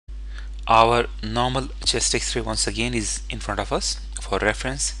Our normal chest x-ray once again is in front of us for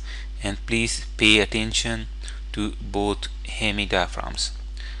reference, and please pay attention to both hemidiaphragms,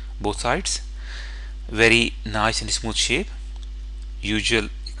 both sides. Very nice and smooth shape, usual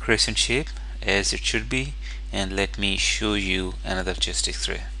crescent shape as it should be. And let me show you another chest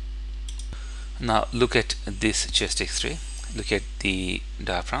x-ray. Now look at this chest x-ray. Look at the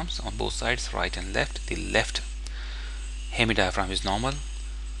diaphragms on both sides, right and left. The left hemidiaphragm is normal.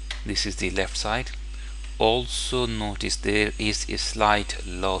 This is the left side. Also notice there is a slight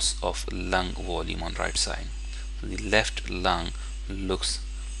loss of lung volume on right side. So the left lung looks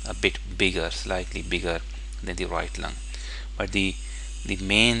a bit bigger, slightly bigger than the right lung. But the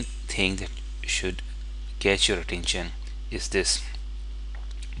main thing that should catch your attention is this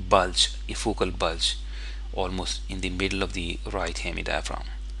bulge, a focal bulge, almost in the middle of the right hemidiaphragm.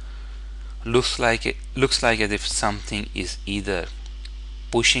 Looks like as if something is either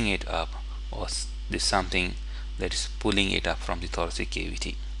pushing it up or there's something that is pulling it up from the thoracic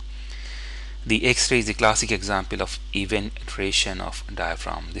cavity. The X-ray is a classic example of eventration of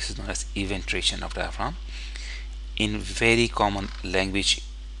diaphragm. This is known as eventration of diaphragm. In very common language,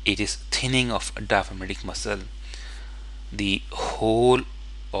 it is thinning of diaphragmatic muscle. The whole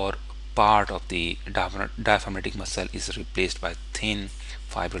or part of the diaphragmatic muscle is replaced by thin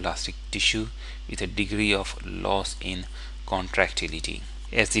fibroelastic tissue with a degree of loss in contractility.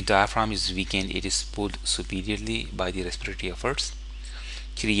 As the diaphragm is weakened, it is pulled superiorly by the respiratory efforts,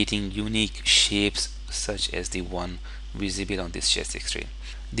 creating unique shapes such as the one visible on this chest x-ray.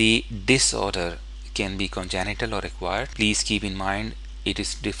 The disorder can be congenital or acquired. Please keep in mind it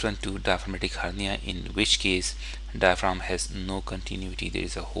is different to diaphragmatic hernia, in which case diaphragm has no continuity, there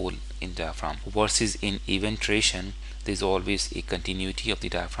is a hole in diaphragm, versus in eventration there is always a continuity of the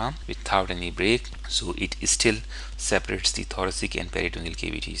diaphragm without any break, so it still separates the thoracic and peritoneal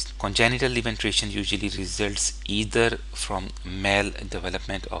cavities. Congenital eventration usually results either from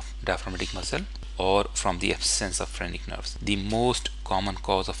maldevelopment of diaphragmatic muscle or from the absence of phrenic nerves. The most common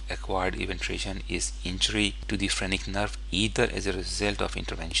cause of acquired eventration is injury to the phrenic nerve, either as a result of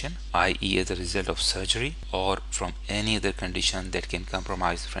intervention, i.e. as a result of surgery, or from any other condition that can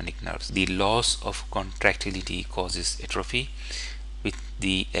compromise phrenic nerves. The loss of contractility causes atrophy with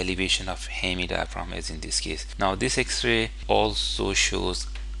the elevation of hemidiaphragm, as in this case. Now this X-ray also shows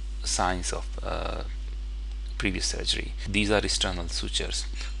signs of previous surgery. These are external sutures.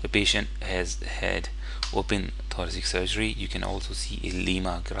 The patient has had open thoracic surgery. You can also see a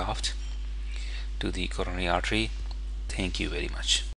lima graft to the coronary artery. Thank you very much.